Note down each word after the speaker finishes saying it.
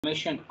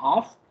summation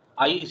of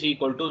I is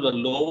equal to the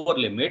lower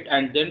limit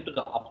and then to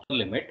the upper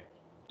limit.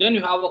 Then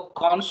you have a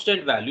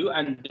constant value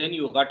and then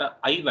you got a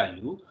I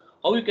value.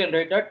 How you can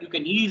write that? You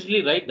can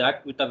easily write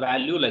that with a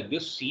value like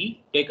this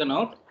C taken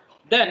out,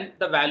 then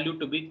the value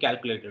to be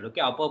calculated.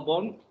 Okay, upper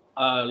bound,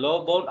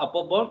 lower bound,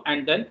 upper bound,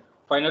 and then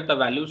find out the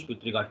values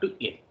with regard to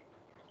A.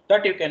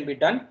 That you can be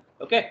done.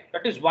 Okay,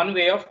 that is one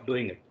way of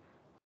doing it.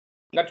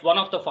 That's one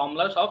of the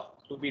formulas of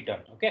to be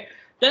done. Okay.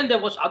 Then there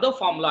was other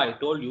formula I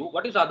told you.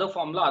 What is other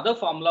formula? Other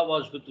formula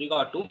was with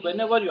regard to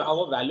whenever you have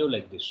a value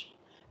like this,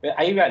 where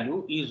I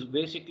value is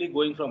basically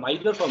going from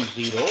either from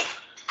 0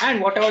 and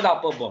whatever the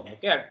upper bound.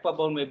 Okay, upper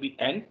bound may be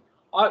n,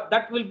 or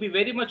that will be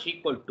very much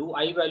equal to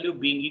I value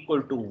being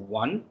equal to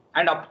 1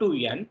 and up to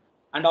n.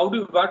 And how do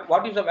you got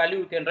what is the value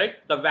you can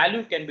write? The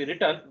value can be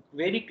written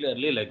very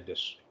clearly like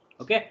this.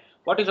 Okay,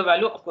 what is the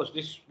value? Of course,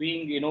 this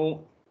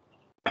being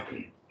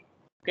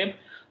okay,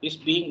 this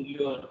being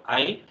your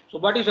I. So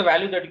what is the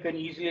value that you can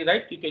easily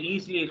write? You can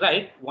easily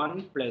write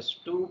 1 plus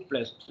 2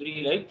 plus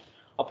 3, right?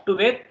 Up to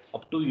where?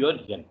 Up to your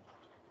n.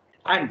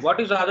 And what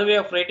is the other way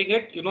of writing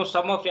it?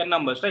 Sum of n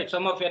numbers, right?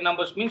 Sum of n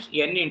numbers means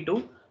n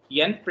into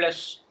n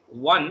plus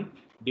 1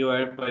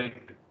 divided by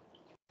 2.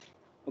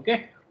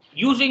 Okay.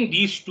 Using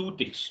these two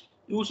things,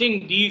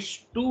 using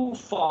these two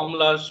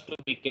formulas to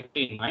be kept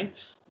in mind,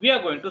 we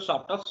are going to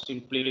sort of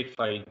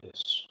simplify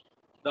this.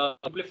 The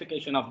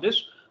simplification of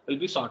this will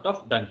be sort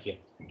of done here.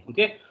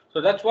 Okay,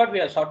 so that's what we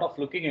are sort of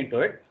looking into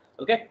it.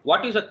 Okay,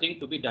 what is the thing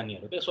to be done here?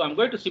 Okay, so I'm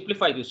going to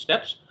simplify these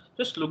steps.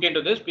 Just look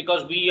into this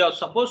because we are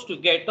supposed to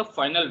get the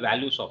final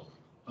values of,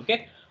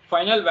 okay,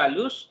 final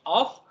values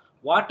of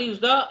what is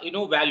the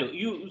value.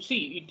 You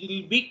see, it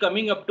will be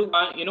coming up to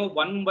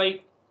 1 by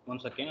 1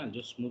 second. I'll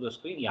just move the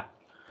screen. Yeah,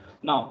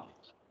 now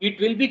it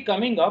will be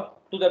coming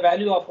up to the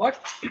value of what?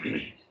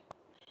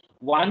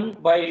 1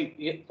 by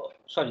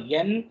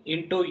n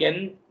into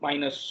n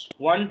minus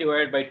 1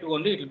 divided by 2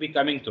 only it will be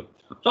coming through.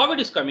 So how it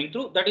is coming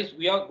through, that is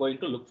we are going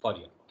to look for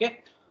here.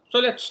 Okay, so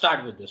let's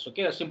start with this.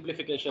 Okay, a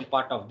simplification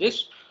part of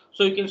this.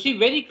 So you can see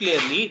very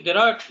clearly there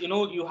are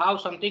you have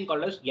something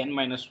called as n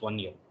minus 1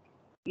 here.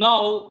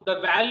 Now the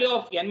value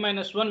of n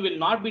minus 1 will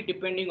not be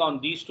depending on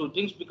these two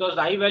things because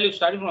the I value is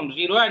starting from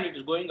 0 and it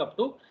is going up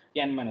to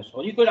n minus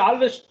 1. You could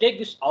always take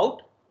this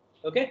out.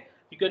 Okay,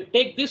 you can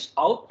take this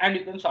out and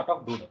you can sort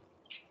of do that.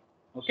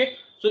 Okay,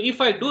 so if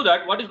I do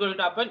that, what is going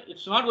to happen?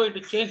 It's not going to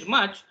change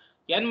much.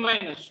 N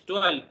minus 2,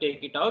 I'll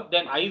take it out.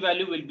 Then I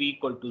value will be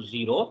equal to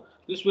 0.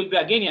 This will be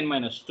again n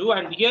minus 2.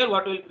 And here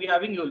what will be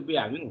having? You will be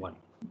having 1.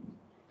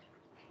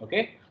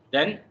 Okay,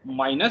 then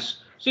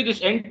minus. See this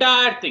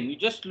entire thing. You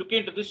just look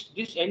into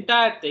this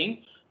entire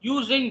thing.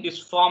 Using this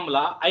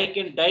formula, I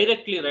can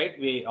directly write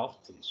way of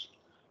things.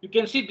 You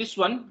can see this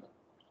one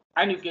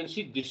and you can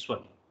see this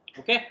one.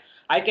 Okay,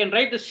 I can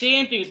write the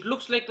same thing. It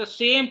looks like the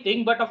same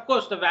thing, but of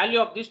course the value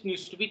of this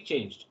needs to be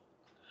changed.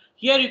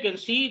 Here you can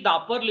see the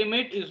upper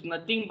limit is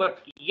nothing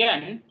but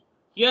n.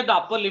 Here the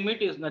upper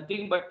limit is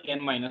nothing but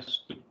n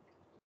minus 2.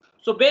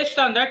 So based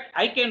on that,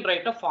 I can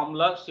write a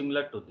formula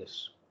similar to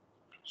this.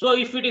 So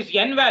if it is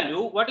n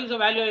value, what is the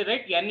value I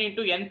write? N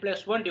into n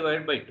plus 1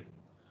 divided by 2.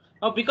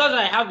 Now because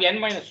I have n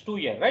minus 2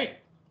 here, right?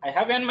 I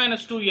have n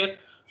minus 2 here.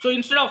 So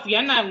instead of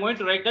n, I am going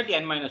to write that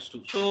n minus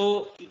 2.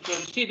 So you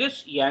can see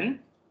this n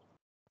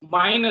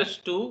minus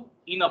 2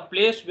 in a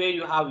place where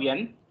you have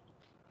n.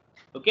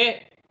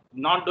 Okay,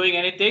 not doing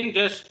anything,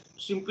 just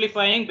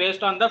simplifying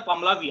based on the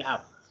formula we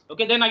have.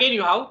 Okay, then again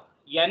you have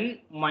n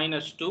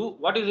minus 2.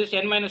 What is this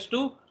n minus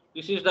 2?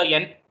 This is the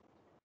n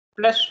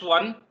plus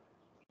 1.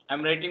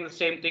 I'm writing the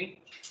same thing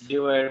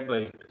divided by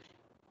 2.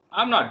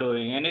 I'm not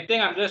doing anything.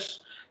 I'm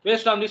just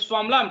based on this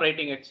formula, I'm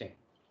writing it same.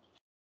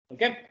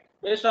 Okay,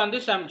 based on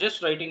this, I'm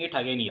just writing it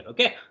again here.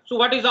 Okay, so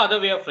what is the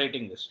other way of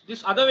writing this?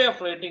 This other way of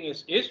writing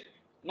is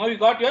now you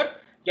got your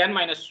n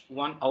minus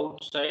 1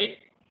 outside.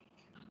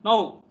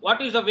 Now,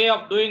 what is the way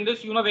of doing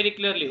this? You know very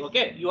clearly.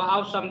 Okay, you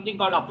have something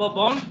called upper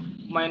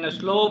bound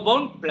minus lower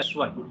bound plus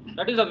 1.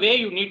 That is the way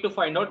you need to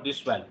find out this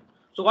value.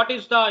 So what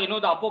is the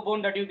the upper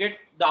bound that you get?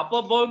 The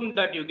upper bound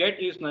that you get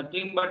is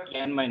nothing but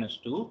n minus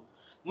 2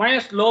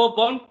 minus lower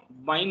bound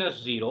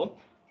minus 0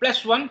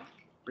 plus 1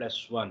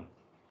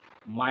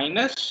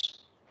 minus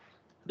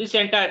this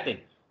entire thing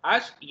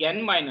as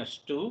n minus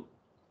 2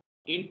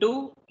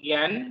 into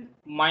n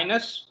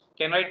minus,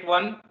 can write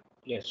 1?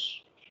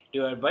 Yes,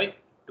 divided by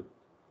 2.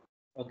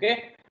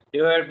 Okay,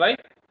 divided by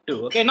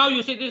 2. Okay, now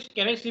you see this.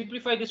 Can I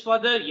simplify this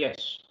further?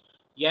 Yes,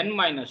 n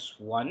minus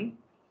 1.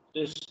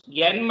 This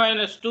n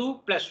minus 2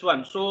 plus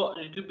 1. So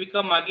it will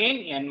become again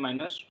n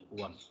minus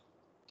 1.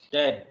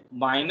 Then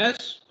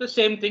minus the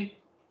same thing.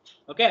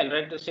 Okay, I'll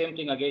write the same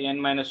thing again. N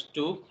minus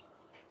 2,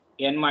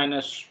 n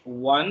minus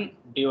 1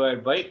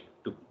 divided by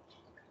 2.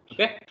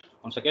 Okay,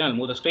 once again, I'll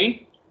move the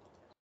screen.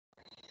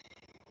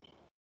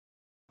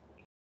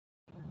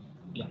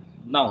 Yeah,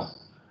 now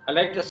I'll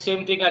write the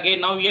same thing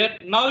again. Now here,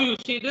 now you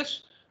see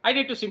this. I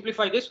need to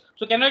simplify this.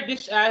 So can I write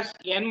this as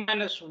n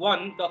minus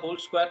 1 the whole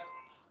square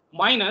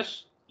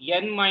minus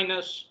n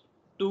minus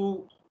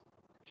 2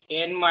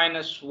 n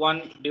minus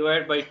 1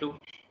 divided by 2.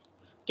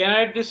 Can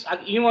I write this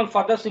even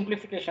further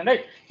simplification,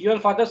 right? Even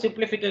further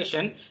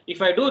simplification,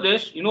 if I do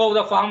this, you know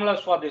the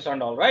formulas for this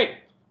and all, right?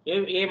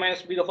 A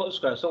minus b the whole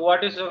square. So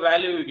what is the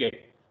value you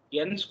get?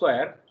 N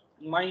square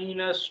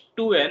minus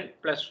 2n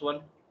plus 1.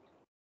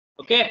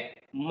 Okay,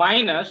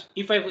 minus,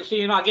 if I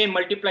see, again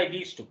multiply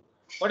these two.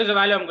 What is the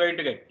value I'm going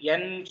to get?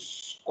 N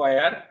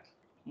square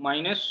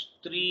minus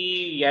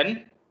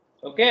 3n,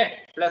 okay,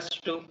 plus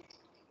 2.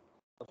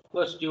 Of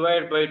course,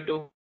 divide by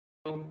 2.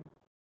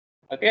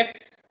 Okay,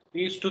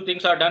 these two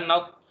things are done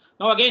now.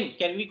 Now again,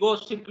 can we go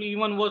simply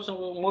even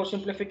more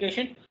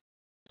simplification?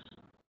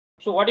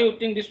 So what do you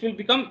think this will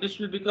become? This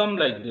will become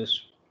like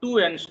this.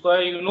 2n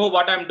square, you know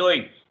what I'm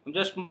doing. I'm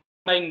just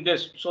multiplying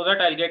this so that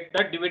I'll get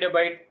that divided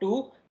by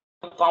 2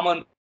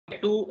 common.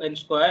 2n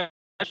square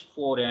is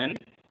 4n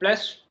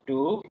plus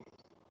 2,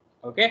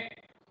 okay,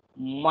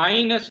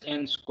 minus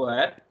n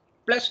square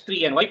plus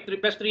 3n. Why 3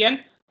 plus 3n?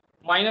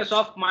 Minus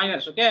of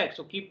minus, okay.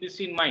 So keep this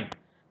in mind.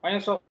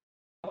 Minus of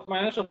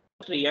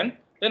 3n,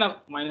 then of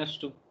minus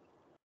 2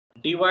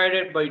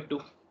 divided by 2.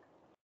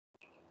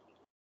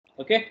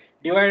 Okay,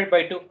 divided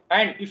by 2.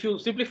 And if you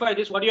simplify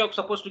this, what you are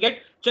supposed to get?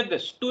 Check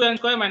this. 2n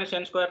square minus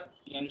n square,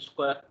 n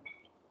square.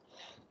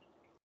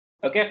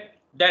 Okay,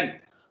 then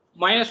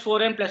minus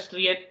 4n plus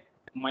 3n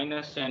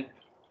minus n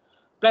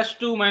plus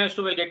 2 minus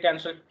 2 will get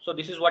cancelled. So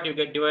this is what you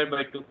get divided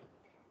by 2.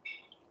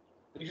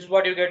 This is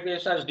what you get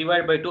this as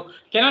divided by 2.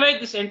 Can I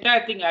write this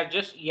entire thing as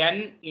just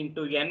n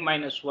into n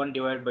minus 1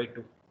 divided by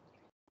 2?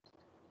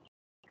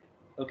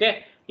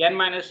 Okay, n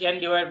minus n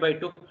divided by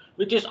 2,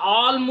 which is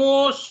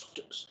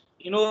almost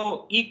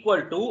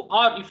equal to,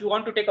 or if you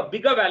want to take a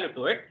bigger value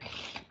to it,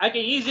 I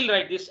can easily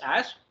write this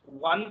as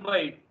 1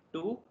 by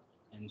 2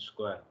 n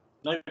square.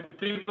 Now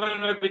people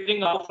may be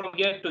thinking how from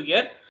here to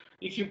here.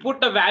 If you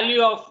put the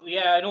value of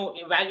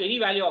any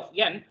value of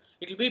n,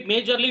 it will be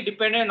majorly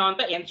dependent on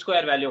the n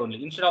square value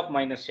only instead of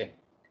minus n,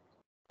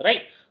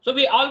 right? So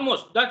we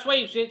almost, that's why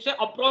you say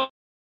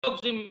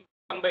approximately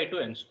 1 by 2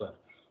 n square,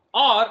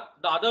 or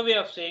the other way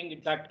of saying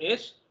it, that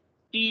is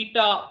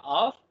theta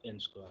of n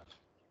square.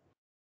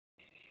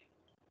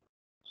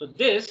 So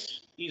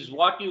this is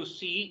what you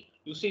see.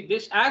 You see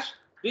this as,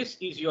 this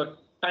is your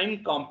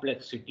time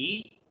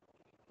complexity.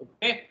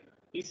 Okay,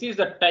 this is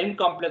the time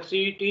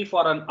complexity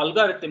for an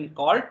algorithm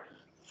called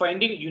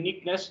finding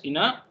uniqueness in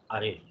an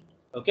array.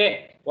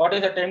 Okay, what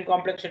is the time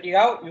complexity?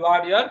 How you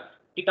are your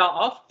theta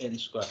of n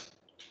square.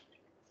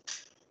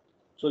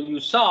 So you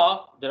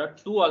saw there are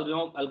two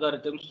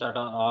algorithms that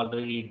are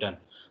already done.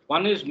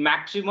 One is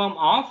maximum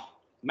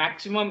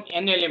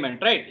n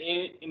element, right?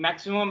 A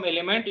maximum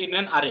element in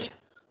an array.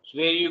 So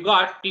where you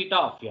got theta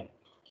of n.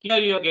 Here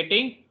you are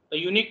getting the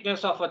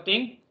uniqueness of a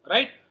thing,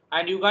 right?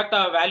 And you got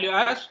the value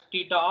as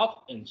theta of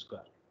n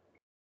square.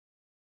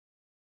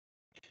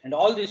 And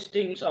all these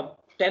things are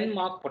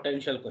 10-mark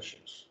potential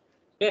questions.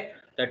 Okay,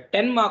 the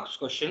 10 marks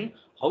question,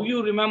 how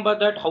you remember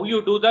that, how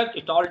you do that,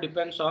 it all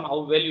depends on how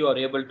well you are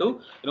able to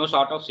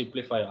sort of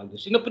simplify all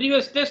this. In the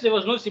previous test there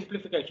was no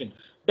simplification,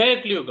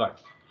 directly you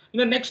got. In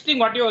the next thing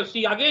what you will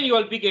see, again you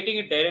will be getting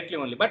it directly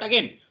only, but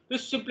again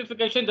this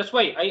simplification, that's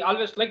why I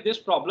always like this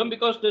problem,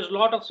 because there's a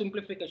lot of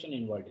simplification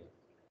involved here.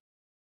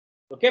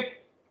 Okay,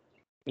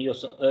 you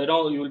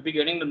will be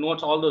getting the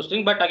notes, all those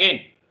things, but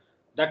again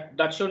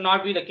that should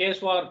not be the case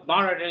for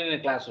not attending the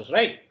classes,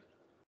 right?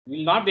 We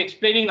will not be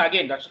explaining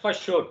again, that's for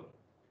sure.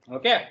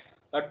 Okay,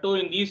 but too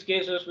in these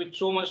cases with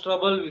so much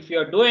trouble, if you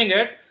are doing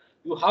it,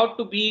 you have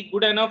to be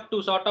good enough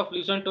to sort of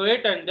listen to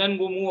it and then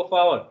go move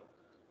forward.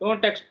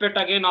 Don't expect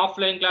again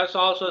offline class,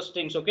 all such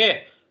things.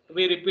 Okay, to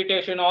be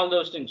repetition, all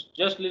those things.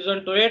 Just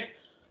listen to it.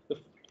 If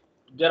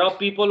there are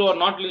people who are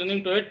not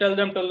listening to it, tell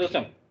them to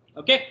listen.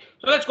 Okay,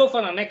 so let's go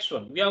for the next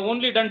one. We have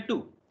only done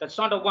 2. That's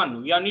not a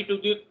 1. We need to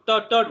do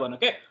the third one.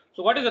 Okay,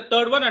 so what is the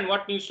third one and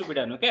what needs to be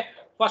done? Okay,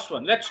 first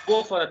one. Let's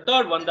go for the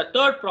third one. The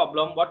third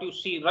problem, what you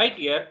see right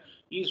here,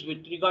 is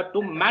with regard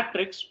to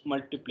matrix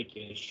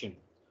multiplication.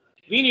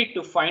 We need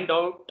to find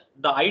out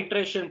the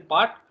iteration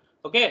part.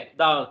 Okay,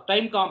 the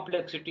time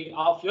complexity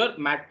of your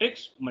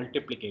matrix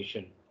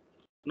multiplication.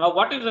 Now,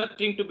 what is the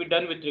thing to be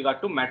done with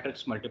regard to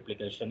matrix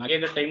multiplication?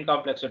 Again, the time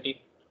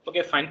complexity.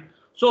 Okay, fine.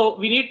 So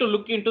we need to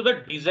look into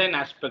the design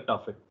aspect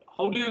of it.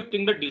 How do you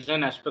think the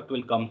design aspect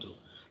will come through?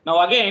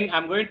 Now, again,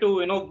 I'm going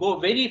to go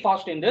very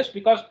fast in this,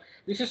 because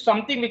this is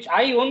something which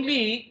I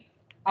only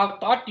have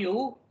taught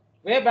you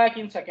way back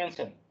in second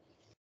sem.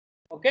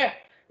 Okay,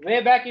 way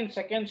back in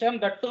second sem,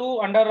 that too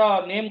under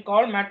a name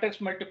called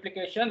matrix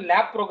multiplication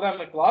lab program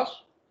it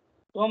was.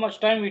 So much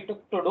time we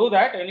took to do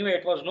that. Anyway,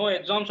 it was no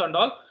exams and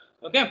all.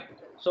 Okay,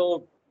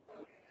 so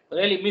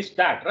really missed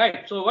that,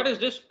 right? So what is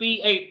this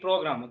P8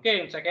 program? Okay,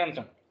 in second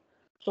sem.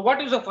 So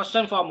what is the first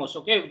and foremost?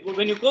 Okay,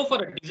 when you go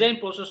for a design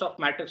process of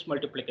matrix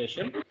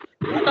multiplication,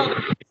 what are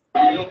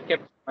the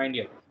kept in mind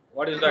here?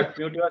 What is that?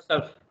 Mute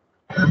yourself.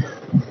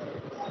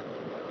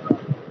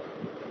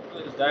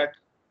 What is that?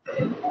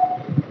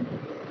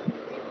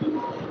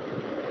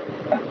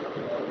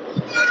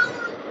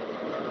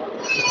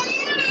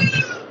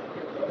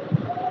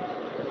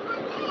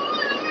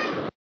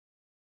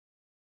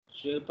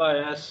 Shilpa,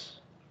 yes.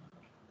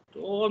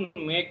 Don't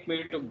make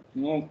me to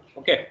know.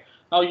 Okay.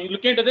 Now you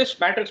look into this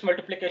matrix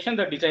multiplication,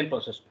 the design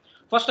process.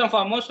 First and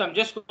foremost, I'm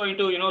just going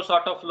to,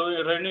 sort of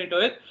run into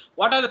it.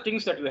 What are the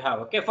things that we have?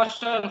 Okay.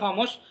 First and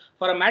foremost,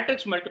 for a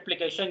matrix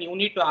multiplication, you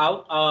need to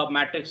have a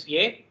matrix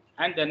A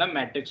and then a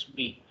matrix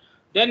B.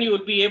 Then you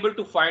will be able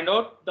to find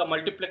out the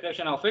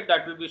multiplication of it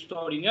that will be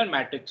stored in your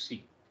matrix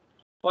C.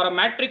 For a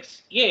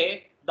matrix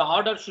A, the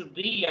order should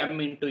be M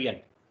into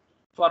N.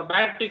 For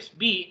matrix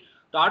B,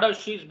 the order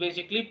is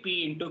basically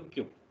P into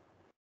Q.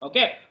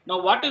 Okay.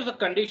 Now, what is the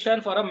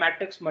condition for a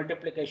matrix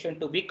multiplication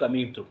to be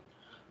coming through?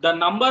 The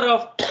number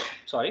of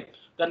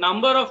the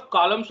number of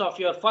columns of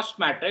your first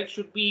matrix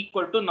should be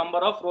equal to number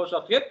of rows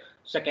of your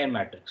second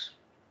matrix.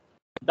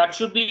 That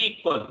should be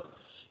equal.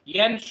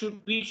 N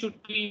should be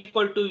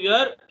equal to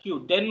your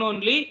Q. Then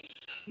only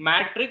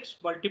matrix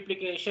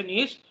multiplication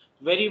is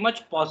very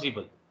much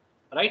possible,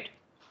 right?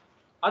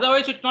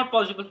 Otherwise, it's not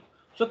possible.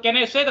 So can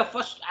I say the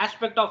first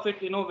aspect of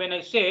it, when I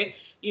say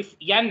if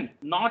N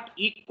not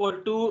equal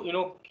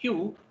to,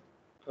 Q,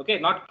 okay,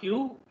 not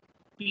Q,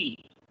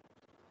 P,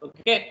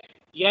 okay,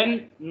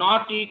 N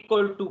not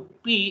equal to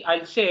P,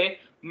 I'll say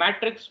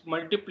matrix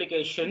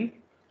multiplication,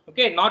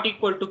 okay, not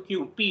equal to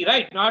Q, P,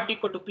 right? Not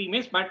equal to P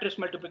means matrix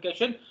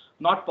multiplication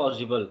not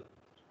possible.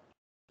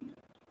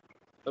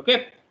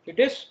 Okay, it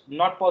is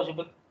not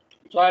possible.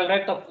 So I'll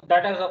write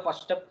that as a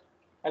first step.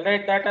 I'll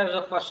write that as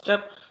a first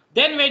step.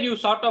 Then when you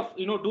sort of,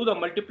 do the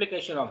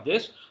multiplication of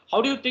this,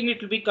 how do you think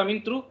it will be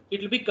coming through?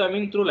 It will be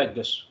coming through like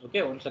this.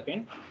 Okay, 1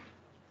 second.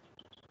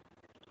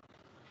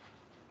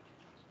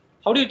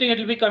 How do you think it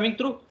will be coming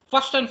through?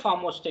 First and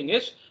foremost thing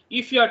is,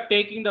 if you are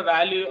taking the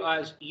value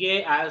as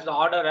A as the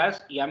order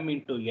as M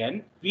into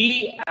N,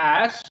 B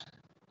as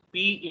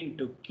P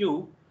into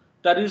Q,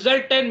 the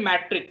resultant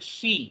matrix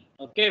C,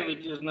 okay,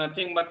 which is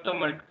nothing but the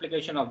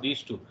multiplication of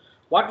these two.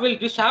 What will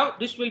this have?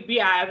 This will be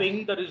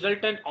having the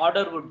resultant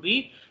order would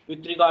be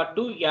with regard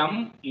to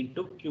M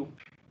into Q.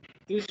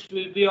 This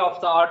will be of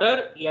the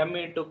order M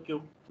into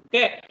Q.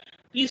 Okay,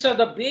 these are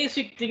the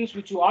basic things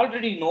which you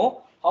already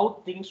know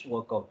how things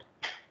work out.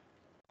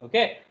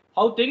 Okay,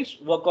 how things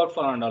work out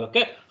for and all.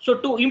 Okay, so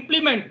to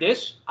implement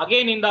this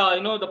again in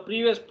the the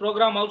previous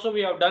program also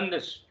we have done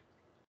this.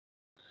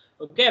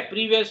 Okay,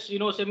 previous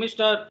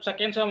semester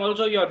second sem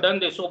also you have done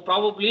this, so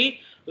probably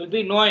you'll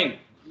be knowing.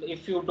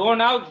 If you don't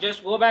have,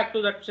 just go back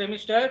to that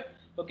semester.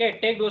 Okay,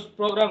 take those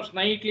programs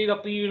nightly. The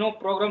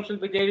programs will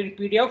be there in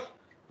PDF.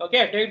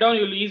 Okay, take down,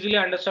 you'll easily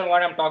understand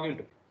what I'm talking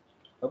to.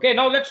 Okay,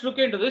 now let's look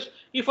into this.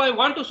 If I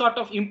want to sort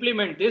of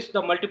implement this,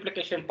 the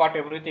multiplication part,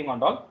 everything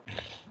and all,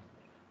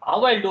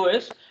 how I'll do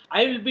is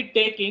I will be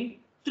taking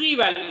three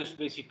values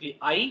basically,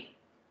 I,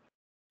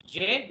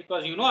 J,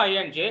 because I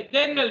and J,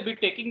 then I'll be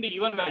taking the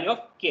even value of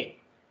K.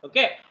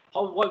 Okay,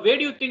 where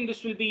do you think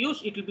this will be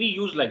used? It will be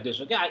used like this.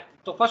 Okay,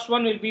 so first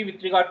one will be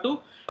with regard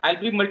to, I'll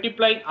be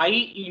multiplying I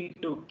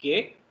into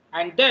K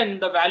and then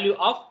the value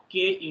of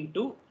K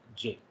into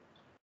J.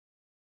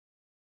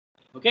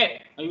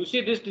 Okay, now you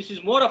see this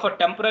is more of a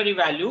temporary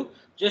value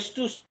just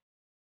to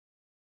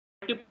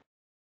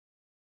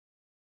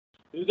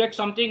you get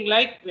something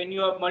like when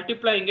you are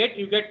multiplying it,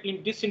 you get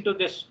this into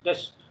this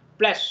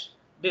plus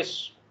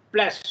this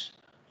plus.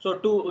 So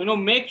to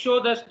make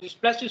sure that this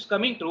plus is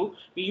coming through,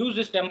 we use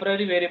this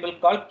temporary variable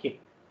called K.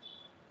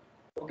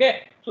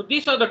 Okay, so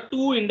these are the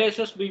two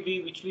indices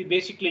which we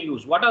basically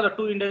use. What are the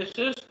two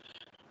indices?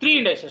 Three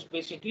indices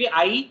basically,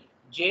 I,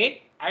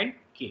 J and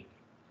K.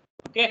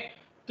 Okay,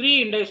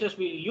 three indices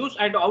we use,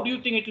 and how do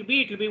you think it will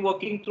be? It will be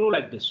working through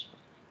like this: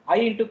 I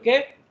into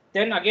K,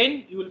 then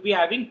again you will be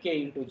having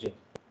K into J.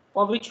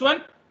 For which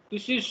one?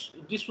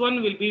 This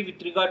one will be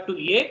with regard to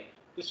A.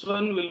 This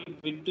one will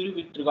be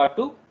with regard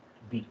to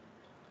B.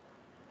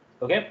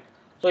 Okay,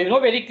 so you know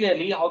very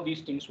clearly how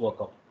these things work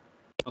out.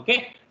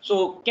 Okay,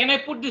 so can I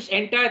put this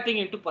entire thing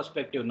into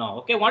perspective now?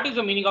 Okay, what is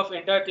the meaning of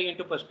entire thing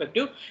into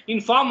perspective? In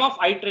form of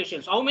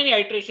iterations. How many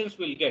iterations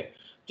we'll get?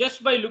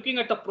 Just by looking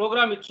at the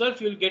program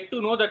itself, you'll get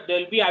to know that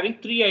they'll be having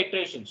 3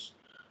 iterations.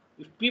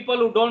 If people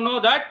who don't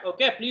know that,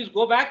 okay, please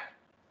go back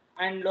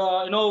and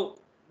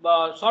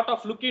sort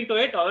of look into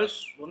it, or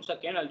else once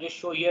again I'll just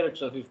show here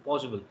itself if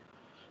possible.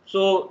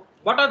 So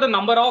what are the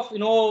number of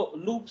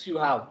loops you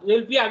have?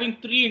 You'll be having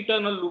 3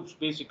 internal loops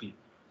basically.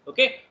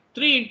 Okay,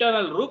 3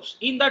 internal loops.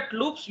 In that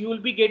loops you will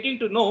be getting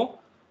to know,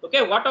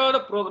 okay, what are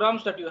the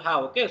programs that you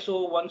have. Okay,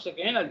 so once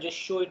again I'll just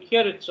show it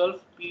here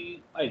itself.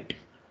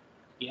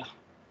 Yeah.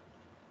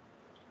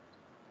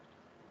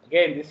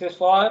 Again, this is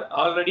for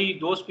already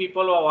those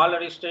people who have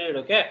already studied.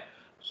 Okay,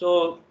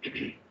 so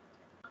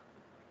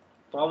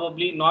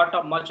probably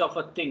not much of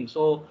a thing.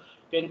 So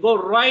you can go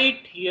right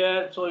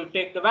here. So you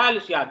take the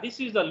values. Yeah, this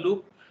is the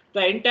loop,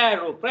 the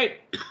entire loop, right?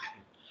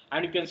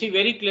 And you can see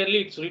very clearly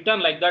it's written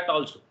like that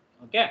also.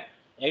 Okay,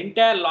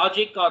 entire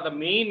logic or the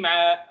main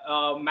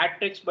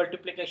matrix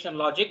multiplication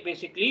logic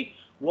basically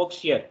works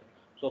here.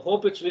 So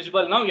hope it's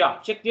visible now. Yeah,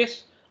 check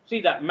this. See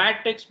the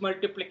matrix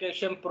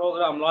multiplication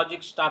program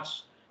logic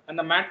starts and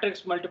the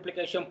matrix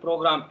multiplication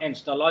program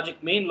ends. The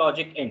main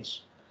logic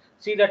ends.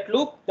 See that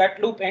loop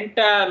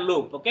entire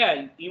loop. Okay,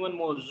 I'll even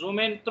more zoom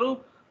in through.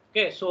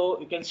 Okay, so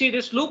you can see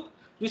this loop.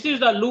 This is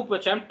the loop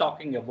which I'm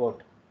talking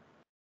about.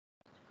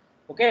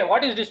 Okay,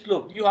 what is this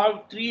loop? You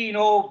have three,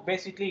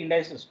 basically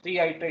indices, three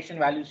iteration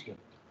values here.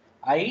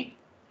 I,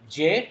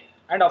 J,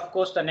 and of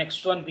course the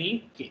next one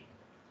being K.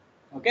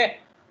 Okay,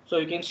 so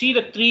you can see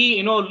the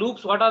three,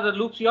 loops. What are the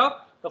loops here?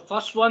 The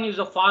first one is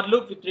a for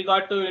loop with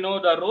regard to,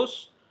 the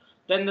rows.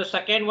 Then the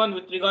second one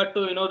with regard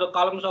to, the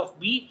columns of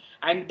B.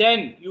 And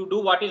then you do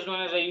what is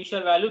known as the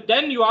initial value.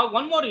 Then you have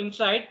one more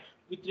inside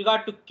with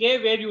regard to K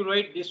where you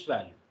write this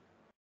value.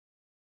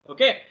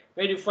 Okay,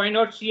 where you find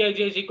out Cij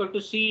is equal to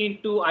C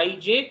into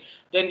Ij,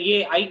 then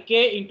Aik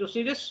into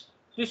C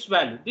this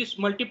value, this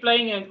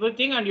multiplying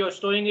everything, and you're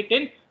storing it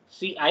in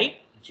Cij.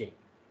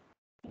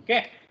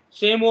 Okay,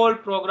 same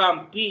old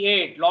program,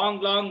 P8,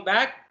 long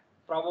back,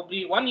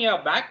 probably 1 year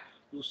back,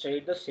 you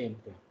said the same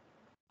thing.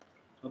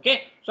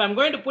 Okay, so I'm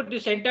going to put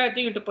this entire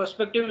thing into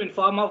perspective in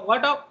form of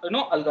what a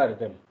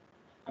algorithm.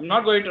 I'm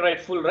not going to write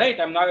full, right?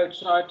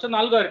 It's an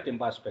algorithm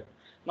aspect.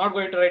 Not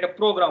going to write a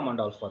program and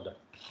all for that.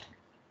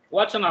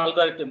 What's an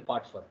algorithm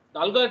part for? The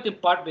algorithm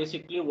part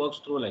basically works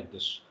through like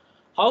this.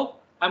 How?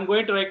 I'm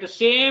going to write the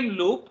same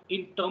loop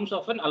in terms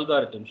of an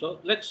algorithm. So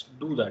let's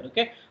do that.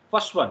 Okay.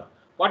 First one.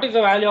 What is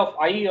the value of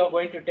I you are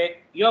going to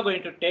take? You are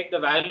going to take the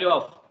value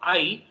of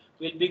I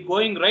will be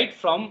going right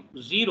from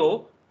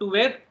 0 to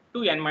where?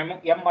 To m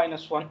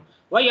minus 1.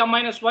 Why m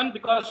minus 1?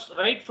 Because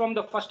right from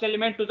the first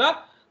element to the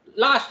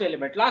last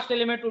element. Last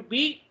element would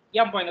be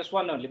m minus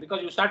 1 only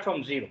because you start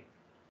from 0.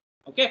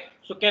 Okay,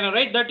 so can I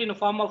write that in a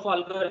form of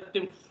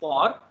algorithm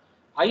for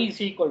I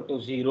is equal to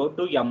 0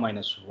 to m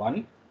minus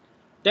 1.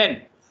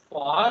 Then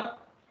for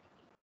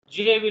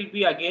j will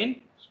be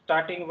again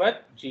starting with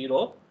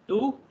 0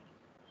 to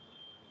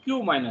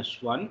q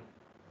minus 1.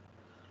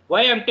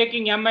 Why I'm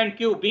taking m and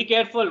q? Be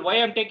careful.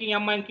 Why I'm taking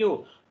m and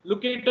q?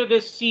 Look into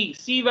this C.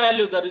 C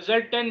value, the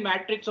resultant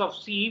matrix of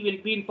C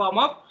will be in form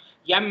of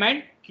m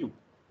and q.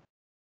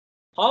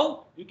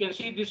 How? You can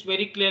see this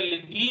very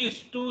clearly.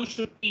 These two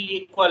should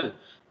be equal.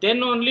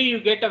 Then only you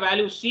get a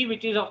value C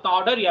which is of the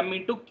order m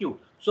into q.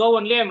 So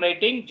only I'm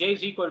writing j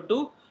is equal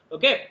to,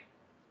 okay,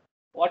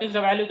 what is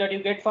the value that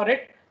you get for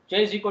it?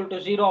 J is equal to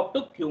 0 up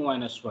to q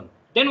minus 1.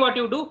 Then what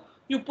you do?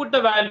 You put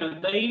the value.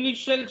 The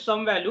initial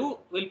sum value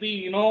will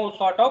be,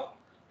 sort of,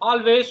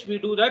 always we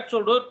do that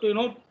so that,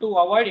 to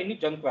avoid any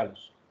junk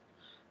values.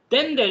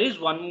 Then there is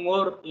one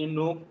more,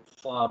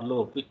 for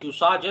loop which you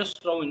saw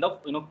just now in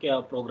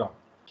the, program.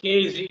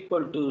 K is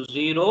equal to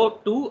 0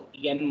 to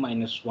n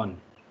minus 1.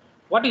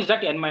 What is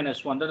that n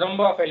minus 1? The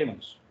number of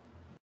elements.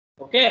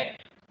 Okay.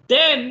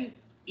 Then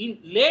in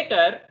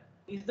later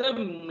is the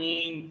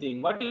main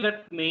thing. What is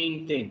that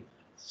main thing?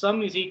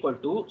 Sum is equal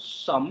to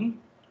sum.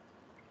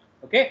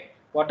 Okay.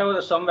 Whatever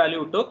the sum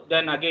value took,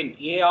 then again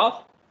A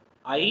of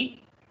I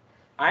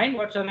and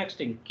what's the next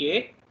thing?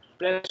 K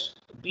plus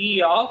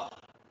B of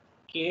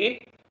K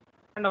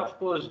and of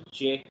course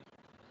J.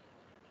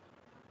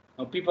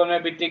 Now people may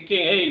be thinking,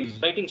 hey,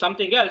 he's writing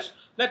something else.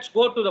 Let's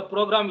go to the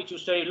program which you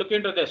study. Look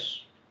into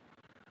this.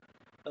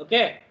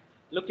 Okay,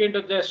 look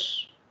into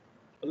this.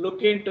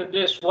 Look into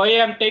this. Why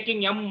I'm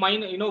taking m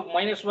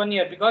minus 1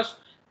 here? Because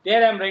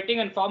there I'm writing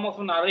in form of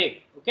an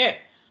array. Okay,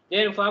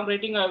 there I'm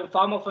writing a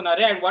form of an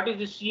array. And what is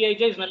this Cij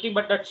is nothing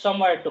but that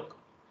sum I took.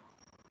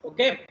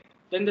 Okay,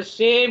 then the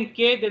same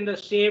K, then the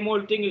same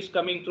old thing is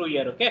coming through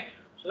here. Okay,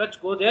 so let's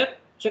go there.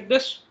 Check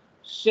this.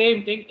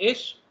 Same thing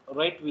is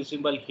right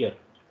visible here.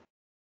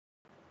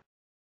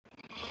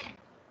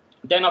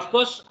 Then of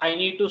course I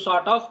need to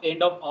sort of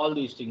end up all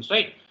these things,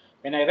 right?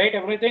 When I write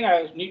everything,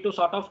 I need to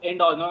sort of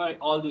end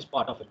all this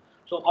part of it.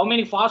 So how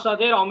many fors are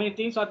there? How many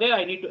things are there?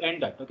 I need to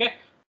end that. Okay.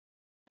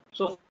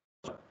 So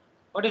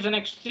what is the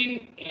next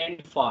thing?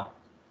 End for.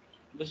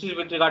 This is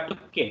with regard to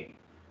K.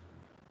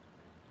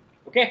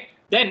 Okay.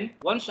 Then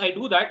once I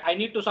do that, I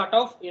need to sort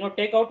of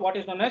take out what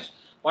is known as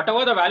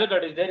whatever the value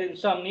that is there in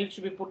sum needs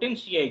to be put in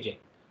Cij.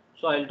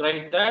 So I'll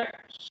write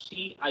that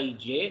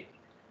Cij.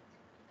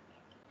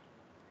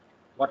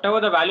 Whatever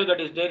the value that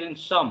is there in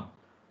sum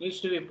needs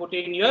to be put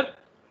in your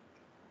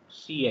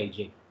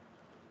Cij.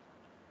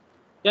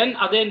 Then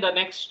again the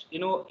next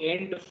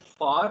end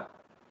for.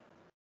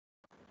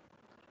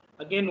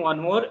 Again one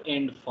more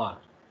end for.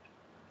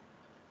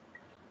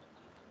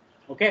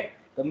 Okay,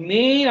 the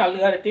main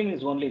algorithm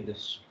is only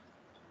this.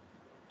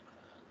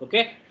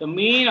 Okay, the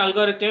main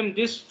algorithm,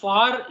 this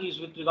for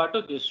is with regard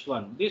to this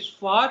one. This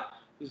for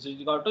is with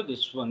regard to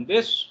this one.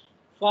 This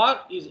for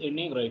is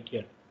ending right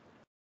here.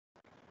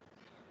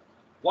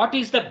 What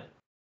is the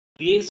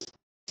base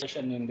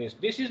in this?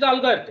 This is the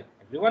algorithm.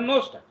 Everyone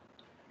knows that.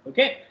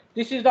 Okay,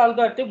 this is the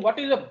algorithm. What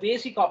is the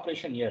basic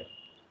operation here?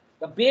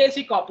 The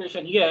basic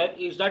operation here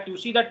is that you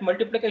see that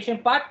multiplication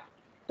part,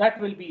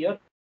 that will be your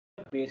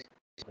basic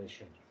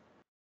operation.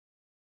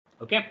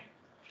 Okay,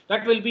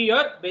 that will be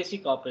your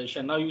basic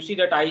operation. Now you see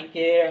that I,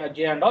 K,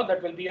 J and all,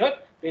 that will be your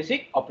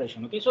basic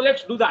operation. Okay, so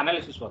let's do the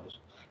analysis for this.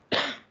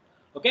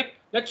 Okay,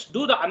 let's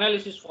do the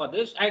analysis for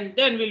this and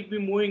then we'll be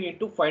moving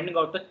into finding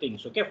out the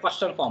things. Okay,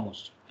 first and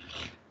foremost,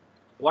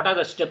 what are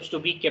the steps to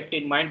be kept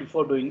in mind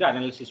before doing the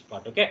analysis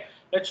part? Okay,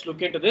 let's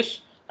look into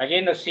this.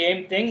 Again, the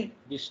same thing.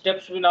 The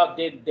steps will not,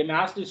 they may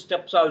ask the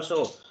steps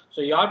also.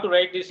 So you have to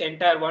write this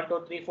entire 1,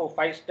 2, 3, 4,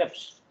 5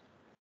 steps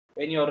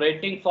when you're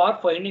writing for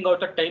finding out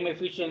the time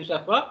efficiency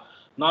of a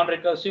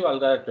non-recursive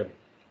algorithm.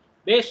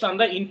 Based on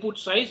the input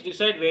size,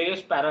 decide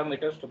various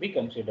parameters to be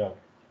considered.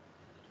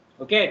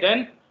 Okay,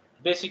 then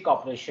basic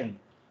operation.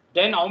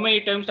 Then how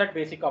many times that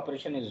basic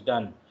operation is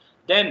done.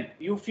 Then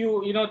if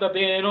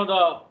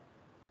the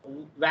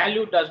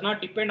value does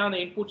not depend on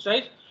the input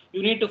size,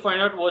 you need to find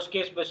out worst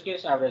case, best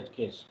case, average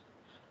case.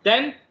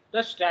 Then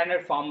the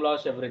standard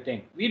formulas,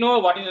 everything. We know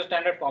what is the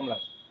standard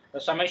formulas, the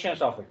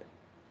summations of it.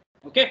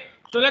 Okay,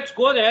 so let's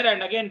go there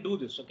and again do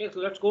this. Okay, so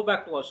let's go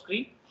back to our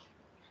screen.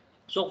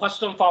 So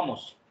first and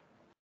foremost,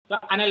 the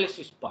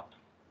analysis part.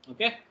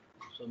 Okay,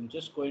 so I'm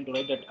just going to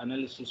write that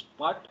analysis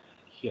part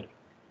here.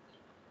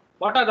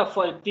 What are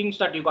the things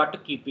that you got to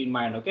keep in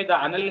mind? Okay,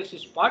 the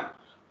analysis part,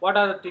 what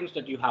are the things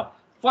that you have?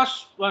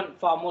 First one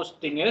foremost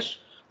thing is,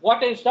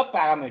 what is the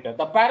parameter?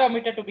 The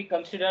parameter to be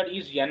considered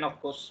is n,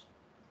 of course,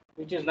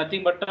 which is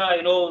nothing but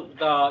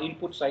the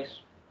input size.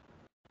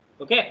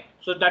 Okay,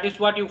 so that is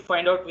what you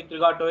find out with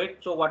regard to it.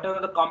 So whatever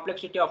the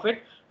complexity of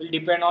it will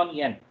depend on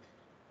n.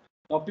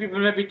 Now people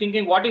may be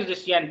thinking, what is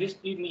this n? This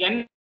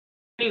n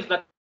is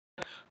the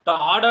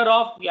order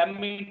of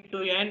m into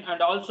n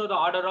and also the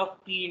order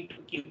of p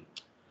into q.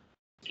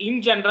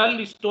 In general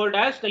is told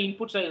as the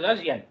input size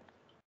as n.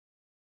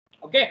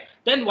 Okay,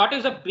 then what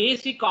is the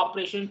basic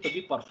operation to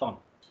be performed?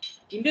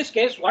 In this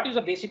case, what is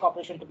the basic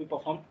operation to be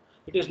performed?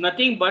 It is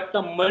nothing but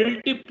the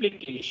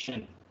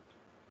multiplication.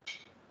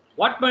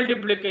 What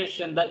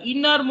multiplication? The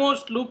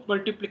innermost loop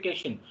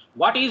multiplication.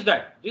 What is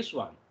that? This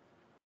one.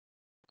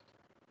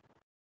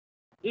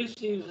 This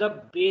is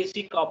the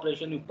basic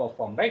operation you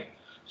perform, right?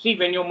 See,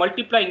 when you're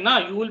multiplying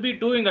now, you will be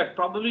doing that.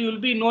 Probably you will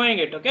be knowing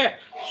it. Okay.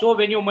 So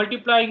when you're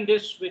multiplying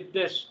this with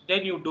this,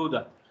 then you do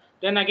that.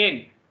 Then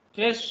again,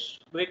 this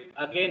with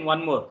again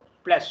one more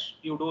plus,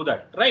 you do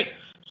that, right?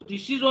 So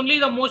this is only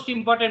the most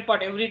important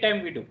part every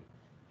time we do.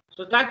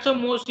 So that's the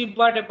most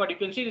important part. You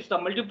can see this the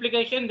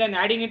multiplication, then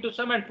adding into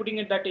sum and putting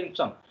that in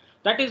sum.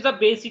 That is the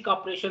basic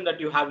operation that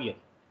you have here.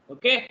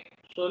 Okay.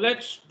 So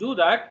let's do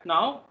that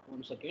now.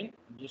 1 second.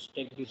 Just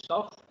take this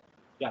off.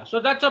 Yeah. So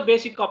that's a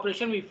basic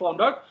operation. We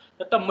found out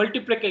that the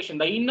multiplication,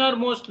 the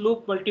innermost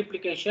loop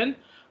multiplication,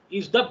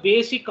 is the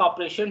basic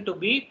operation to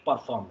be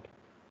performed.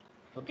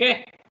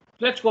 Okay.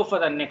 Let's go for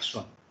the next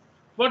one.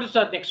 What is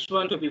the next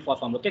one to be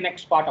performed? Okay.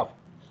 Next part of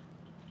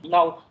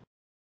now.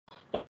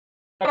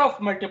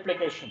 Of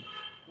multiplication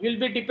will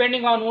be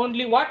depending on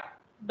only what?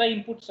 The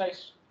input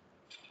size.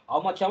 How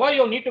much ever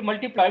you need to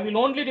multiply will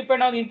only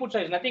depend on the input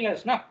size, nothing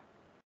else, na?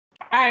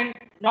 And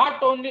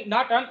not on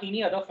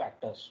any other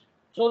factors.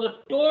 So the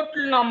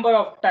total number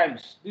of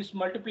times this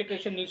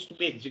multiplication needs to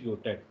be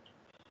executed.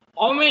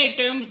 How many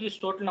times this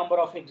total number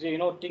of things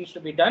to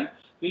be done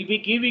will be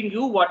giving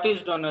you what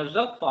is known as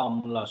the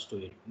formulas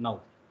to it.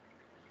 Now,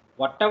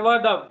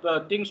 whatever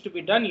the things to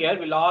be done here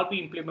will all be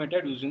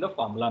implemented using the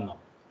formula now.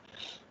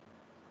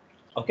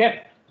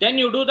 Okay, then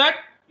you do that,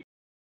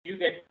 you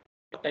get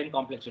time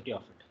complexity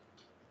of it.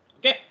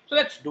 Okay, so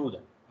let's do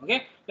that.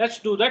 Okay, let's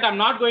do that. I'm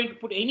not going to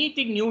put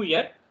anything new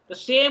here. The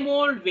same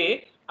old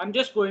way, I'm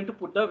just going to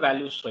put the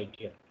values right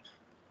here.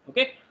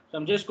 Okay, so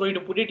I'm just going to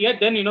put it here.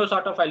 Then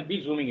sort of I'll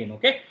be zooming in.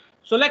 Okay,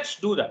 so let's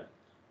do that.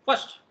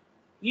 First,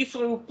 if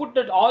you put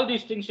all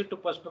these things into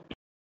perspective,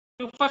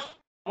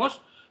 first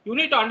you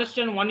need to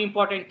understand one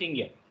important thing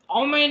here.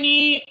 How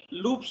many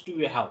loops do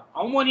we have?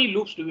 How many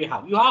loops do we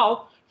have? You have,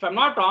 if I'm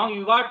not wrong,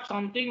 you got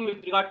something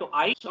with regard to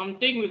I,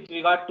 something with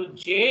regard to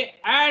J,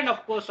 and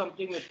of course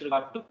something with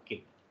regard to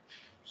K.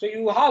 So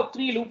you have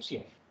 3 loops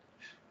here.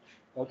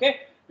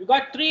 Okay, you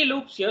got 3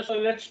 loops here. So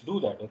let's do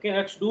that. Okay,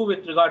 let's do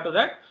with regard to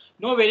that.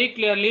 Know very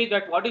clearly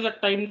that what is the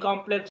time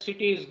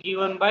complexity is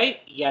given by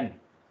n,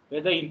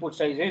 where the input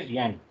size is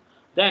n.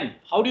 Then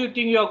how do you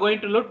think you are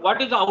going to look?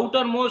 What is the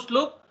outermost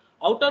loop?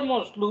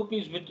 Outermost loop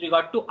is with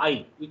regard to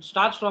I, which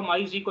starts from I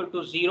is equal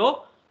to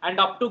 0 and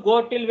up to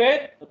go till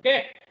where?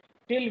 Okay,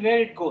 till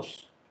where it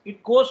goes.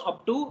 It goes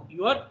up to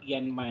your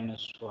n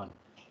minus 1.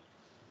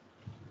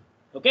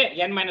 Okay,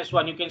 n minus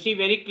 1. You can see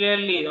very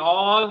clearly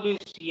all this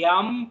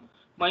m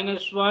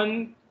minus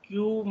 1,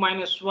 q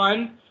minus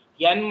 1,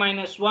 n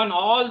minus 1,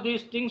 all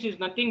these things is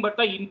nothing but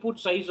the input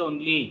size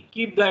only.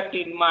 Keep that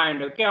in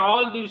mind. Okay,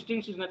 all these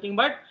things is nothing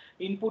but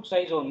input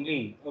size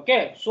only.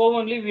 Okay, so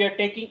only we are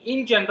taking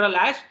in general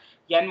as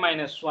n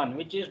minus 1,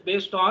 which is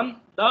based on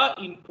the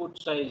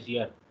input size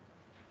here.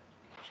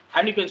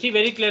 And you can see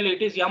very clearly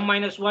it is m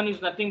minus 1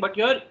 is nothing but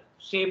your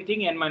same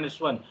thing n minus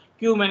 1,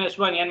 q minus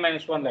 1, n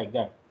minus 1 like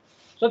that.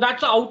 So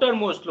that's the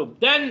outermost loop.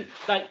 Then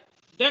the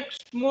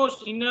next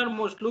most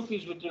innermost loop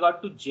is with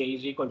regard to j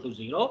is equal to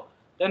 0.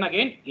 Then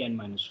again n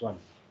minus 1.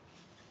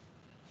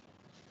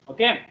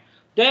 Okay.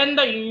 Then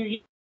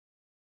the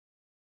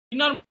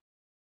inner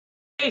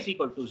is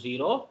equal to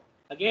 0.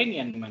 Again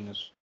n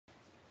minus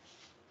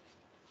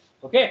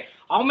 1. Okay.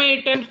 How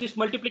many times this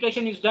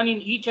multiplication is done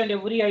in each and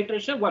every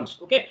iteration? Once.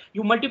 Okay.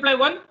 You multiply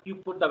 1, you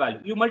put the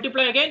value. You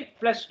multiply again,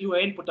 plus you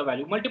again put the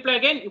value. Multiply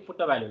again, you put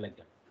the value like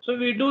that. So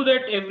we do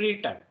that every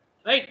time,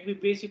 right? We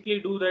basically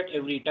do that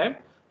every time.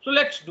 So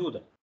let's do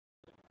that.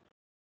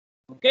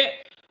 Okay,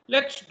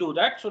 let's do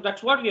that. So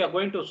that's what we are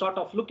going to sort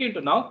of look into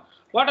now.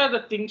 What are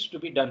the things to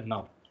be done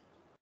now?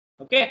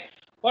 Okay,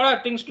 what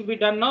are things to be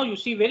done now? You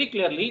see very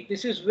clearly,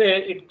 this is where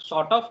it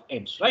sort of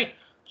ends, right?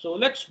 So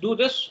let's do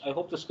this. I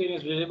hope the screen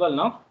is visible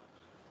now.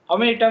 How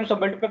many times the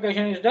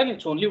multiplication is done?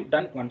 It's only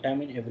done one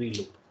time in every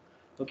loop.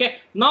 Okay,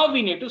 now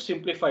we need to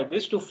simplify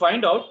this to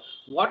find out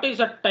what is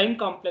the time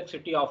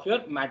complexity of your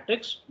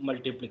matrix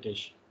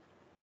multiplication.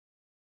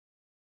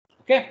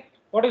 Okay,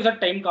 what is the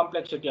time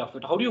complexity of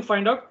it? How do you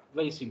find out?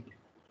 Very simple.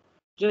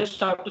 Just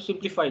have to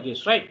simplify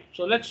this, right?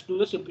 So let's do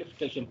the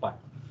simplification part.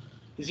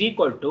 Is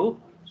equal to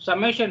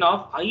summation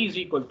of I is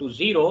equal to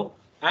 0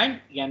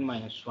 and n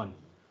minus 1.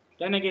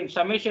 Then again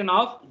summation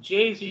of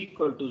j is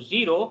equal to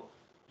 0,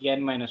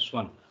 n minus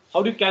 1.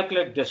 How do you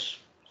calculate this?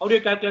 How do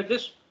you calculate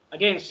this?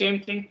 Again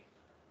same thing,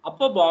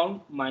 upper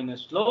bound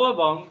minus lower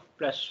bound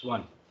plus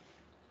 1.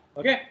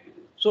 Okay,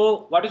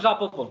 so what is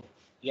upper bound?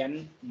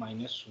 N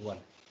minus 1.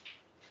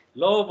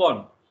 Lower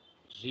bound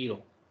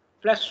 0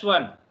 plus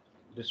 1,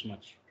 this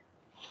much.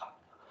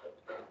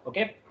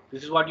 Okay,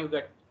 this is what you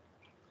get.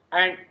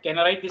 And can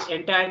I write this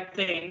entire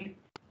thing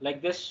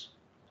like this?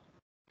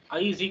 I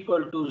is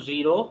equal to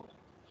 0,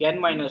 n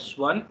minus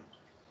 1,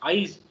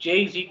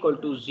 j is equal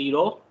to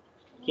 0,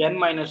 n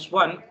minus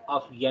 1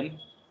 of n.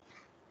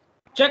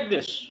 Check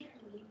this.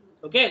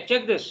 Okay,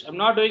 check this. I'm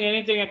not doing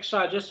anything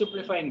extra, just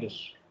simplifying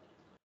this.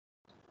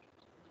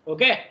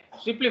 Okay,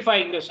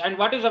 simplifying this. And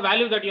what is the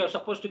value that you're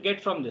supposed to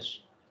get from this?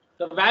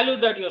 The value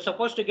that you're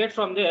supposed to get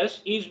from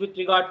this is with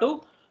regard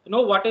to,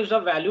 what is the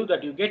value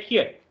that you get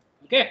here.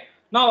 Okay,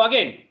 now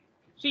again,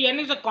 see, n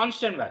is a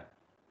constant value.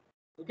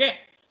 Okay,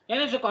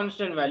 n is a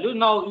constant value.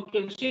 Now you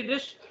can see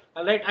this.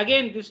 I'll write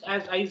again this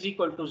as I is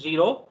equal to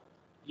 0,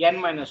 n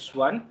minus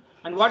 1.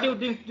 And what do you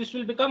think this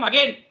will become?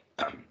 Again,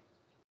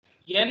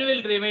 n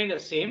will remain the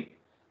same.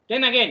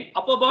 Then again,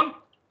 upper bound,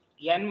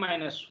 n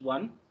minus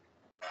 1.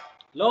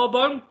 Lower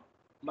bound,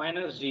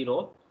 minus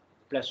 0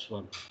 plus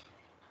 1.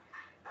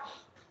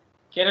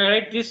 Can I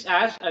write this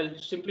as, I'll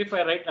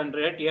simplify right and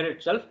write here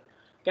itself.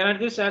 Can I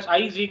write this as I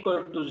is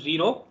equal to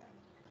 0,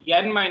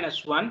 n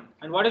minus 1.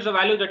 And what is the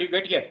value that you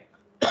get here?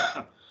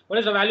 What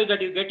is the value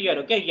that you get here?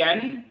 Okay,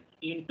 n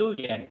into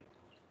n,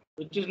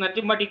 which is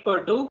nothing but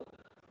equal to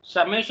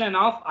summation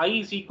of I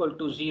is equal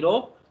to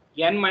 0,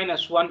 n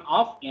minus 1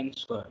 of n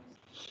square.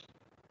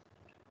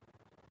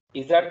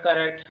 Is that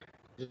correct?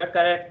 Is that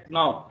correct?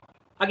 Now,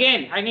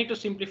 again, I need to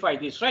simplify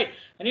this, right?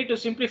 I need to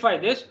simplify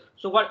this.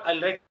 So what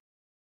I'll write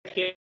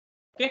here,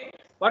 okay?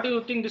 What do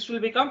you think this will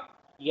become?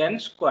 N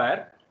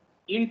square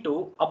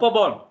into upper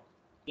bound,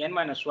 n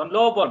minus 1,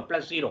 lower bound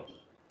plus 0,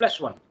 plus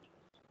 1.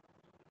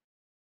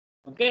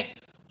 Okay,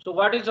 so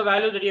what is the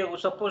value that you are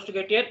supposed to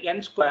get here?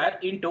 N square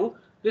into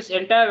this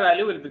entire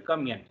value will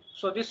become n.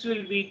 So this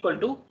will be equal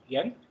to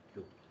n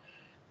cube.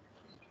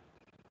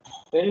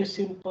 Very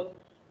simple,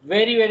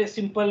 very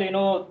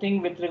simple,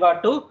 thing with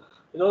regard to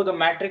the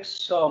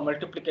matrix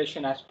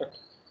multiplication aspect.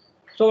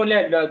 So only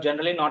I'll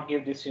generally not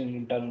give this in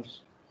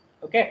internals.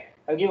 Okay,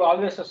 I'll give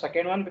always a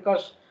second one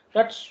because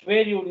that's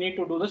where you need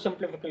to do the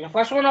simplification.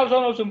 First one also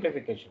no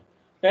simplification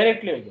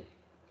directly again.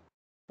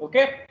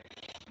 Okay,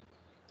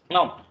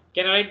 now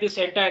can I write this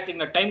entire thing,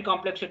 the time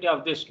complexity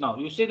of this? Now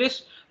you see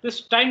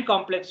this time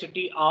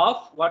complexity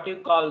of what you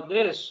call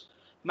this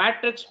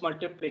matrix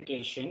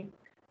multiplication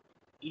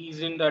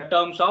is in the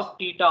terms of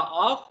theta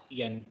of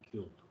n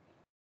cube.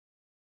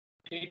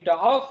 Theta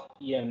of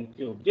n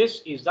cube.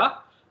 This is the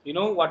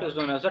what is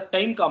known as the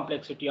time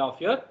complexity of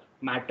your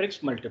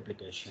matrix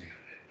multiplication.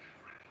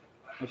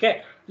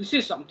 Okay, this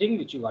is something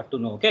which you got to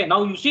know. Okay,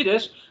 now you see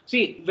this.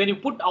 See, when you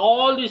put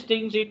all these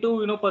things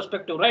into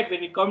perspective, right?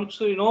 When it comes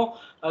to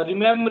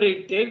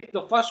remembering things,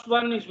 the first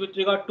one is with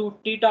regard to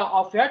theta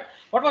of that.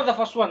 What was the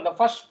first one? The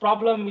first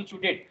problem which you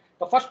did.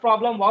 The first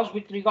problem was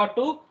with regard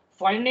to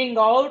finding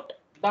out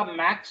the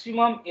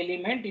maximum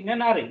element in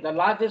an array, the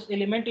largest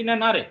element in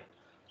an array.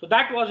 So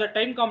that was a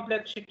time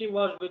complexity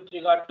was with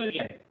regard to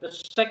n. The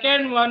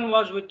second one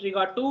was with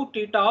regard to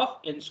theta of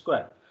n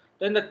square.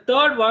 Then the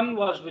third one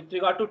was with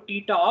regard to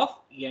theta of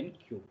n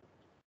cube.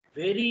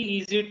 Very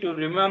easy to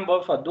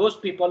remember for those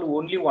people who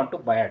only want to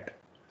buy it.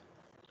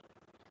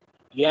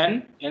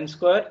 n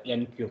square,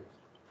 n cube.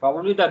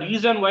 Probably the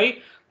reason why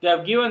they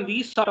have given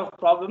these sort of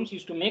problems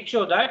is to make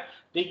sure that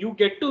you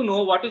get to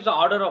know what is the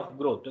order of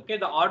growth. Okay,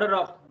 the order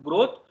of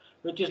growth,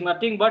 which is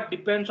nothing but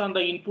depends on the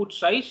input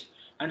size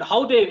and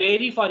how they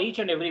vary for each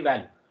and every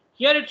value.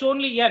 Here it's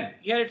only n.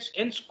 Here it's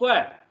n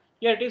square.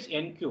 Here it is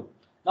n cube.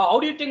 Now, how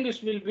do you think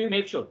this will be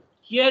made sure?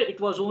 Here it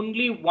was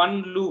only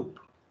one loop,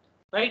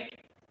 right?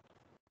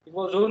 It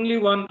was only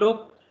one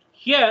loop.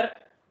 Here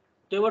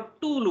there were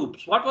two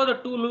loops. What were the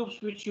two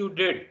loops which you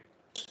did?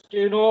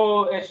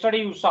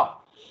 Yesterday you saw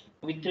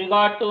with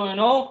regard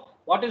to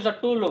what is the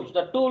two loops?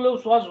 The two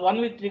loops was one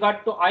with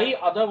regard to I,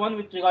 other one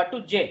with regard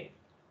to j.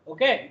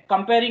 Okay,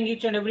 comparing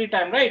each and every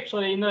time, right? So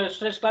in the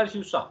stress class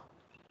you saw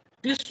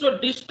this. So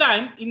this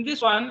time in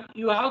this one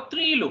you have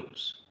three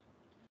loops.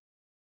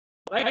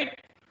 right?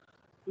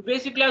 You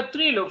basically have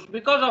 3 loops,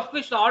 because of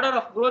which the order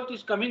of growth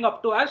is coming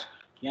up to as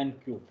n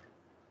cube.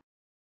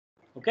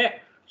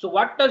 Okay, so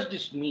what does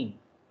this mean?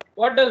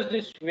 What does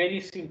this very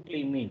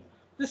simply mean?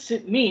 This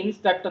means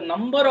that the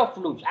number of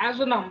loops, as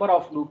the number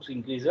of loops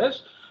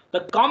increases,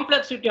 the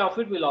complexity of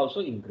it will also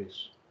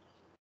increase.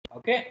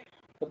 Okay,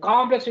 the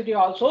complexity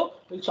also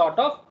will sort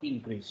of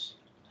increase.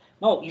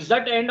 Now, is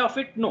that the end of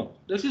it? No.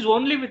 This is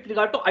only with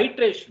regard to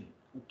iteration.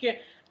 Okay,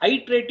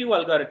 iterative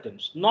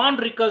algorithms,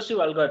 non-recursive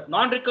algorithm,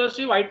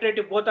 non-recursive,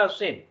 iterative, both are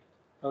same.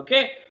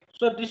 Okay,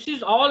 so this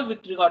is all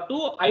with regard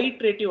to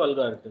iterative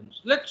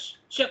algorithms. Let's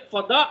check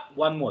for the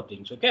one more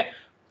things. Okay,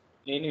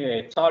 anyway,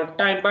 it's all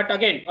time, but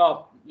again,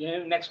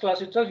 next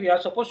class itself we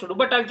are supposed to do,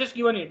 but I'll just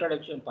give an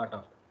introduction part of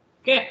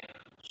it. Okay,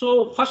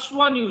 so first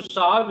one you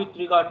saw with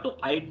regard to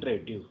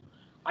iterative.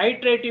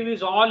 Iterative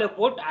is all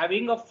about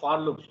having a for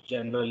loops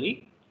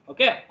generally,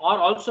 okay, or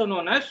also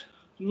known as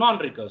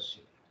non-recursive.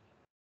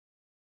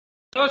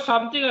 So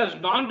something as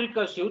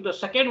non-recursive, the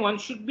second one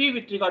should be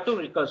with regard to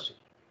recursive.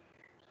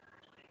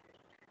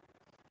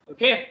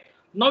 Okay,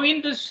 now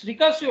in this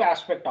recursive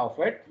aspect of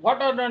it,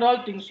 what are the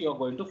all things you are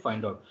going to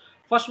find out?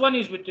 First one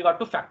is with regard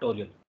to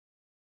factorial.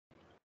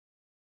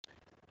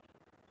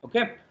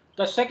 Okay,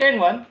 the second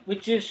one,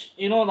 which is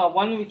the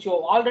one which you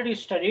already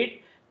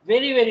studied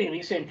very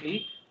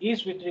recently,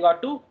 is with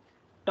regard to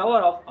tower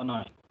of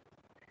Hanoi.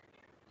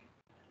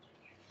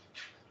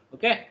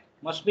 Okay,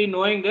 must be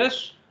knowing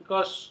this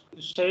because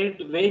you studied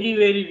very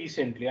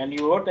recently and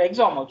you wrote the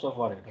exam also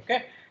for it.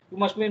 Okay, you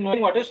must be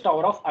knowing what is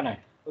tower of Hanoi.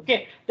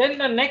 Okay, then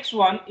the next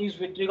one is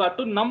with regard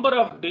to number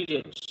of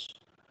digits.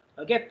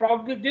 Okay,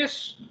 probably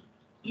this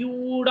you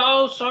would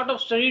have sort of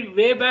studied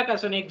way back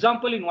as an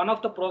example in one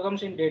of the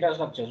programs in data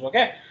structures.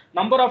 Okay,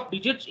 number of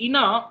digits in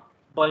a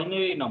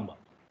binary number.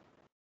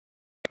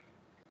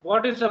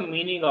 What is the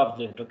meaning of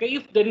that? Okay,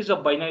 if there is a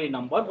binary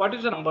number, what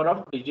is the number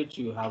of digits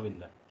you have in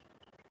that?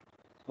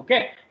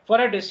 Okay,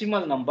 for a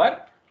decimal number,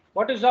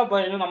 what is the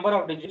number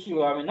of digits you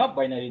have in a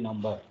binary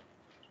number?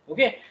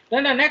 Okay,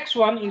 then the next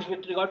one is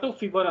with regard to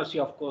Fibonacci,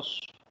 of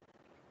course.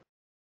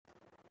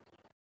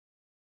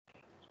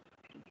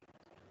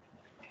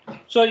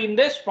 So in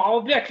this,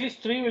 probably at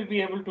least 3 will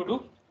be able to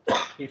do,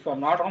 if I'm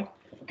not wrong.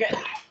 Okay,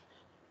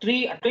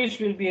 3 at least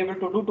will be able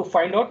to do to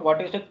find out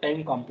what is the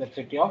time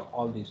complexity of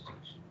all these things.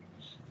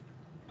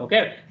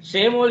 Okay,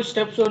 same old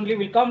steps only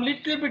will come,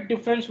 little bit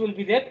difference will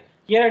be there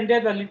here and there,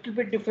 the little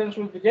bit difference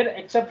will be there,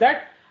 except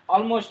that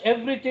almost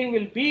everything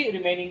will be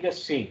remaining the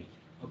same.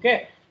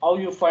 Okay, how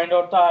you find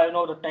out the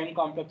the time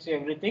complexity,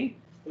 everything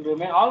will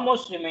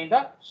remain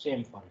the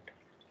same for it.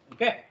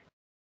 Okay,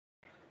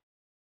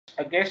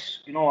 I guess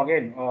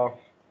again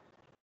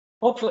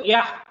hopefully,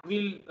 yeah,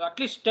 we'll at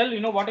least tell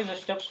what is the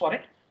steps for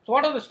it. So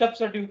what are the steps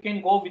that you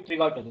can go with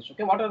regard to this?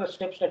 Okay, what are the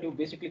steps that you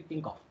basically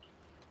think of?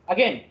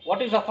 Again,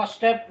 what is the first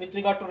step with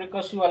regard to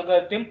recursive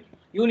algorithm?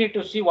 You need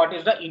to see what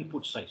is the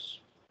input size.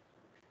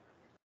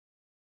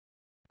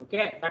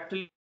 Okay, that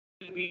will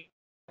be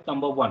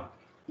number one.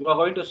 You are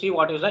going to see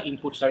what is the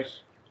input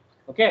size.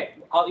 Okay,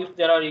 if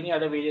there are any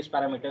other various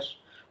parameters.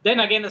 Then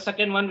again, the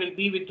second one will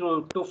be with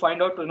to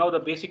find out the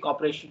basic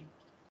operation.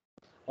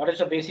 What is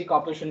the basic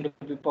operation to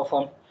be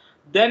performed?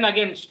 Then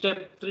again,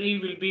 step 3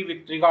 will be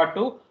with regard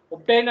to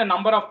obtain the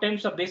number of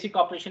times the basic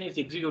operation is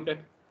executed.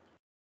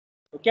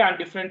 Okay, on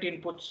different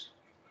inputs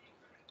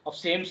of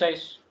same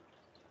size.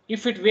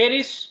 If it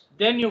varies,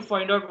 then you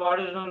find out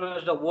what is known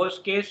as the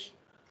worst case,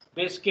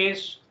 base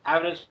case,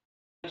 average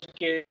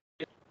case.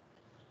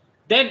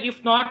 Then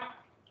if not,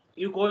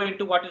 you go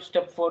into what is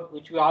step 4,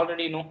 which we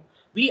already know.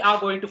 We are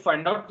going to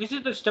find out, this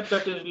is the step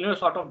that is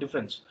sort of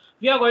difference.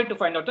 We are going to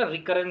find out the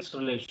recurrence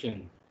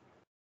relation.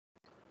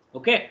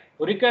 Okay,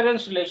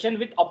 recurrence relation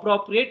with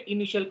appropriate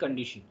initial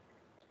condition.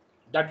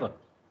 That one.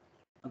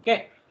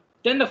 Okay,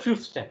 then the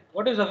 5th step.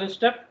 What is the 5th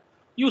step?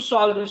 You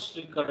solve this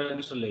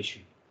recurrence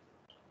relation.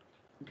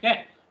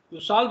 Okay, you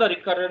solve the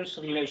recurrence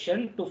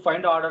relation to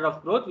find the order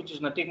of growth, which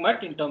is nothing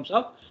but in terms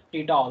of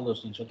theta, all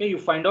those things. Okay, you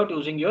find out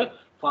using your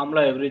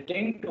formula,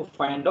 everything to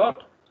find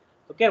out.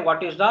 Okay,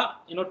 what is the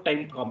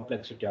time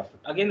complexity of it?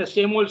 Again, the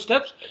same old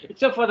steps,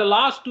 except for the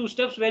last 2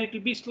 steps where it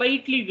will be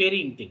slightly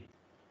varying thing.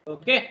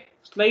 Okay,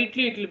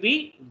 slightly it will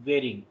be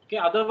varying. Okay,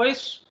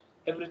 otherwise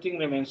everything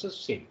remains the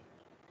same.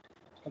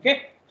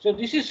 Okay, so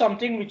this is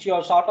something which you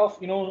are sort of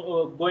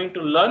going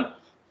to learn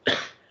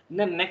in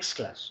the next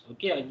class.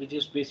 Okay, which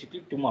is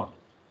basically tomorrow.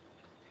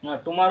 Now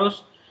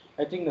tomorrow's,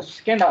 I think, the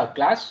second hour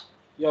class,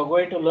 you are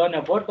going to learn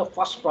about the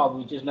first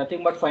problem, which is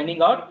nothing but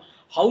finding out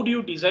how do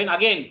you design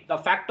again the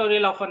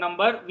factorial of a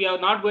number. We are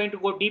not going to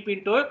go deep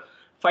into it,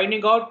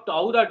 finding out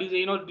how the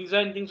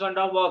design things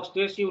under works.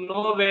 This you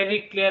know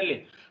very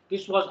clearly.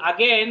 This was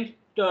again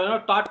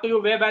taught to you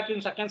way back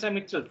in second sem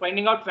itself,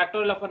 finding out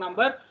factorial of a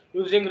number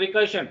using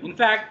recursion. In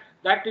fact,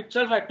 that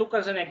itself I took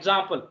as an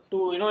example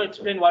to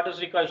explain what is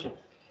recursion.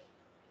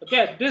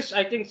 Okay, this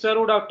I think sir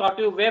would have taught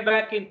you way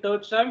back in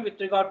third sem with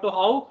regard to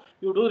how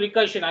you do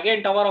recursion.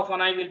 Again, tower of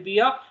Hanoi will be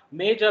a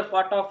major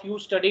part of you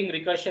studying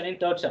recursion in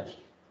third sem.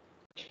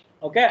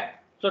 Okay,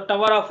 So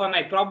tower of an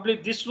eye, probably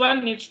this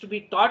one needs to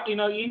be taught, in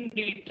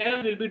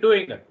detail. We'll be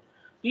doing it.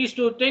 These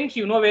two things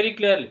you know very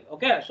clearly.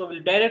 Okay, so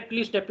we'll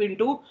directly step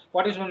into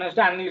what is known as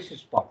the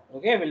analysis part.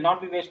 Okay, we'll not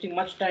be wasting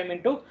much time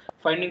into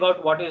finding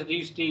out what is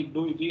these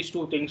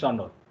two things or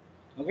not.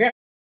 Okay,